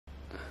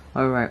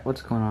Alright,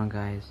 what's going on,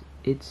 guys?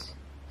 It's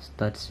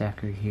Stud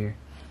Stacker here,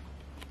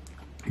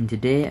 and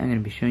today I'm going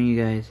to be showing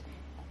you guys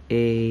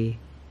a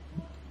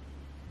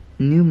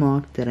new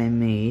mock that I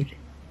made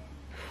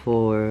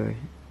for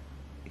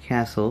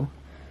Castle.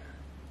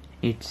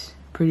 It's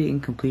pretty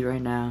incomplete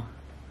right now,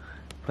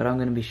 but I'm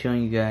going to be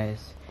showing you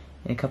guys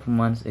in a couple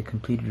months a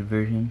completed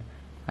version.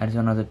 I just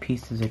don't know the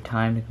pieces or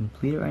time to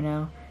complete it right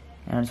now,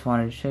 and I just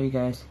wanted to show you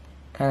guys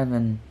kind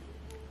of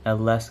a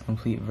less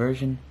complete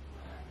version.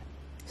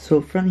 So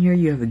up front here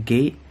you have a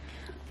gate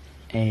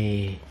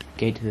to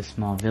the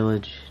small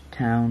village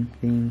town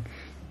thing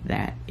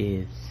that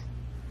is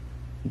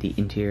the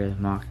interior of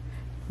the mock.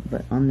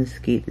 But on this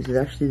gate, this is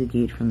actually the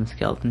gate from the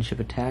skeleton ship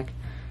attack.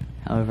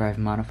 However, I've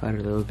modified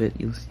it a little bit.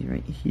 You'll see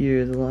right here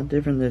is a lot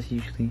different. There's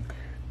usually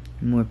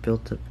more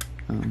built up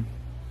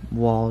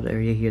walled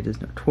area here.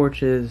 There's no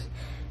torches,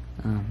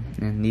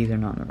 and these are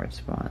not in the right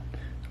spot.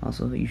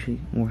 Also usually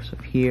more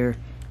stuff here,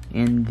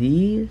 and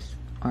these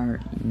are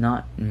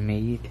not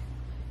made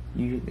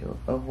usually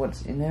of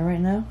what's in there right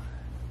now.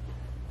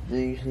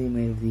 They're usually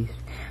made of these.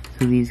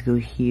 So these go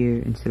here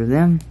instead of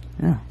them.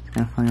 Oh, it's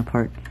kind of falling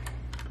apart.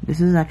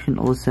 This is actually an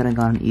old set I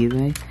got on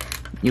eBay.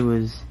 It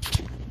was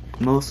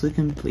mostly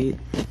complete,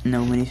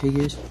 no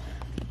minifigures,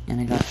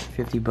 and I got it for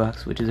 50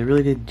 bucks, which is a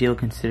really good deal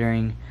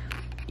considering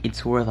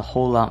it's worth a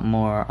whole lot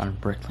more on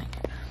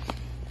Bricklink.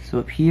 So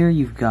up here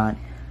you've got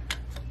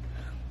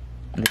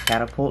the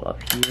catapult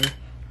up here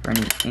for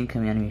any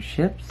incoming enemy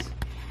ships.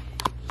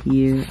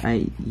 Here,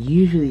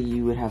 usually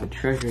you would have a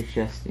treasure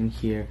chest in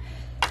here,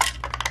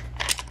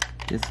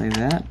 just like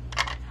that,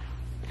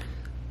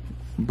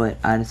 but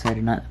I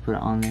decided not to put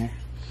it on there.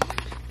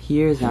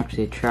 Here is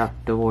actually a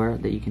trap door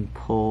that you can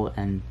pull,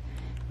 and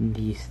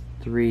these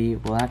three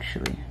will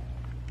actually,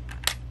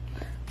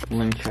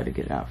 let me try to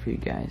get it out for you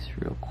guys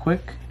real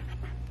quick.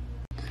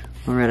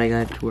 Alright, I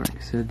got it to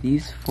work. So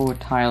these 4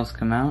 tiles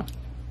come out,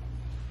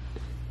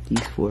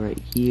 these 4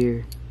 right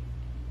here,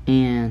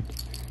 and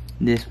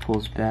this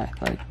pulls back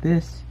like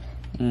this,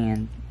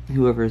 and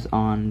whoever's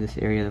on this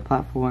area of the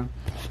platform,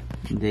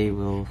 they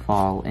will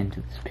fall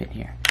into this pit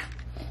here.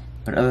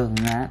 But other than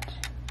that,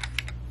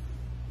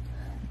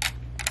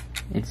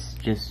 it's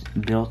just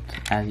built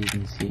as you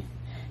can see,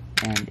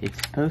 and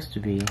it's supposed to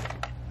be,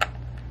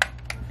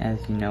 as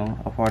you know,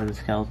 a part of the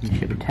skeleton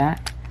ship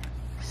attack.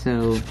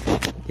 So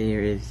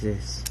there is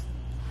this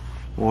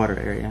water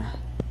area,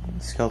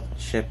 the skeleton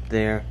ship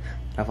there.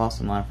 I've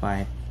also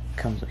modified,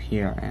 comes up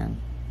here and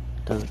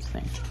does its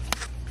thing.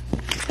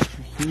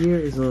 Here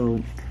is a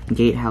little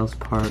gatehouse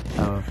part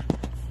of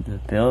the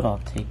build. I'll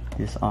take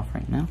this off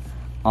right now.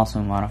 Also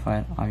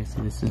modified.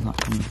 Obviously this is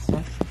not from the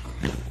set.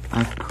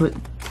 I've put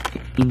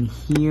in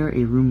here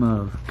a room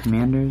of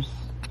commanders,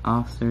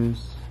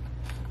 officers,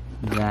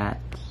 that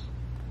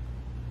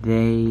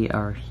they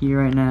are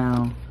here right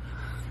now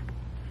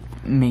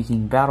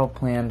making battle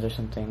plans or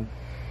something.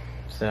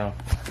 So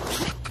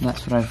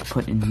that's what I've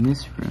put in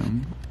this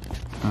room.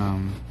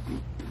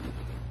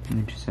 Let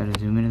me just try to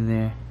zoom into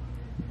there.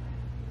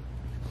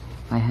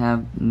 I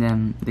have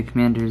them, the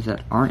commanders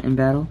that aren't in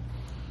battle.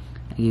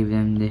 I gave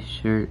them this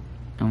shirt.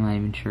 I'm not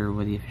even sure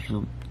what the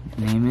official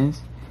name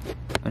is,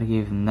 but I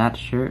gave them that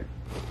shirt.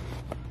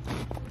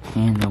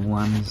 And the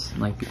ones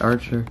like the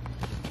archer,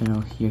 you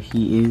know, here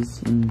he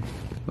is in,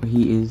 or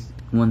he is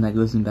one that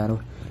goes in battle.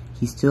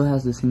 He still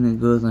has this thing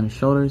that goes on his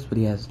shoulders, but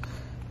he has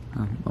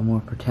a more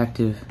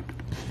protective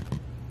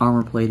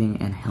armor plating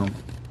and helmet.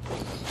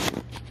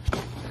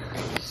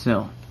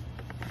 So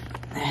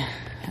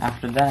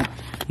after that,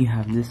 you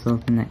have this little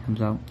thing that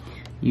comes out.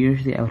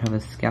 Usually I would have a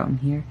scout in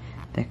here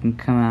that can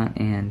come out,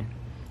 and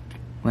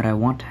what I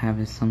want to have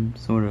is some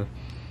sort of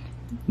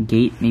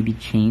gate, maybe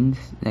chains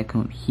that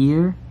come up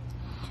here,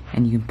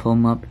 and you can pull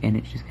them up and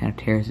it just kind of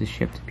tears the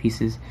ship to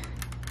pieces.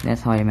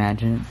 That's how I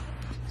imagine it.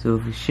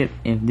 So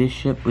if this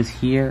ship was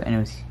here and it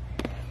was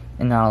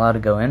not allowed to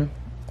go in,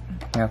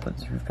 here, I'll put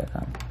this roof back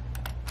on.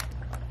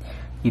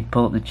 You'd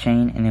pull up the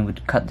chain and it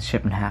would cut the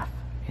ship in half,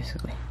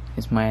 basically.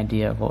 It's my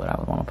idea of what I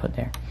would want to put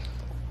there.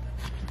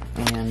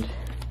 And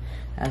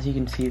as you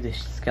can see, the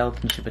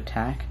skeleton ship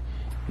attack,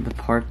 the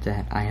part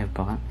that I have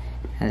bought,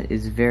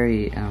 is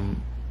very,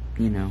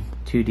 you know,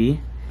 2D,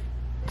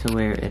 to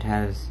where it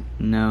has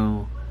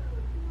no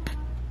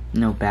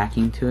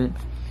backing to it.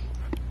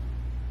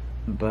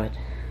 But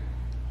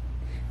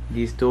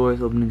these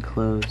doors open and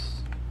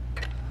close.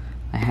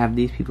 I have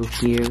these people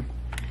here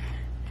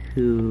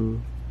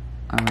who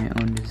are my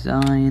own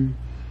design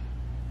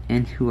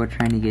and who are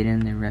trying to get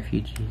in. They're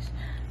refugees,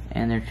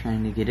 and they're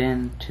trying to get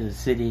in to the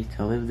city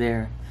to live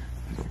there,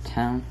 their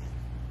town.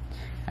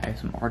 I have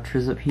some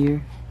archers up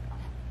here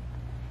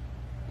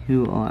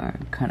who are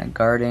kind of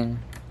guarding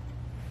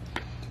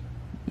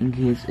in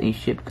case a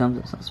ship comes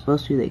that's not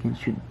supposed to. They can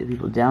shoot the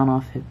people down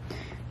off it.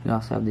 We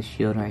also have the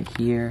shield right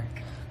here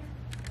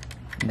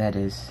that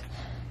is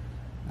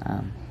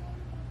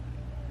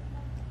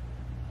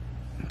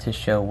to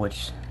show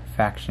which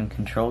faction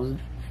controls it.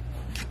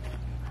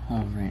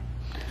 Alright,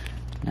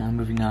 now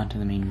moving on to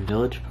the main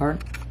village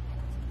part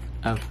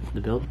of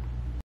the build.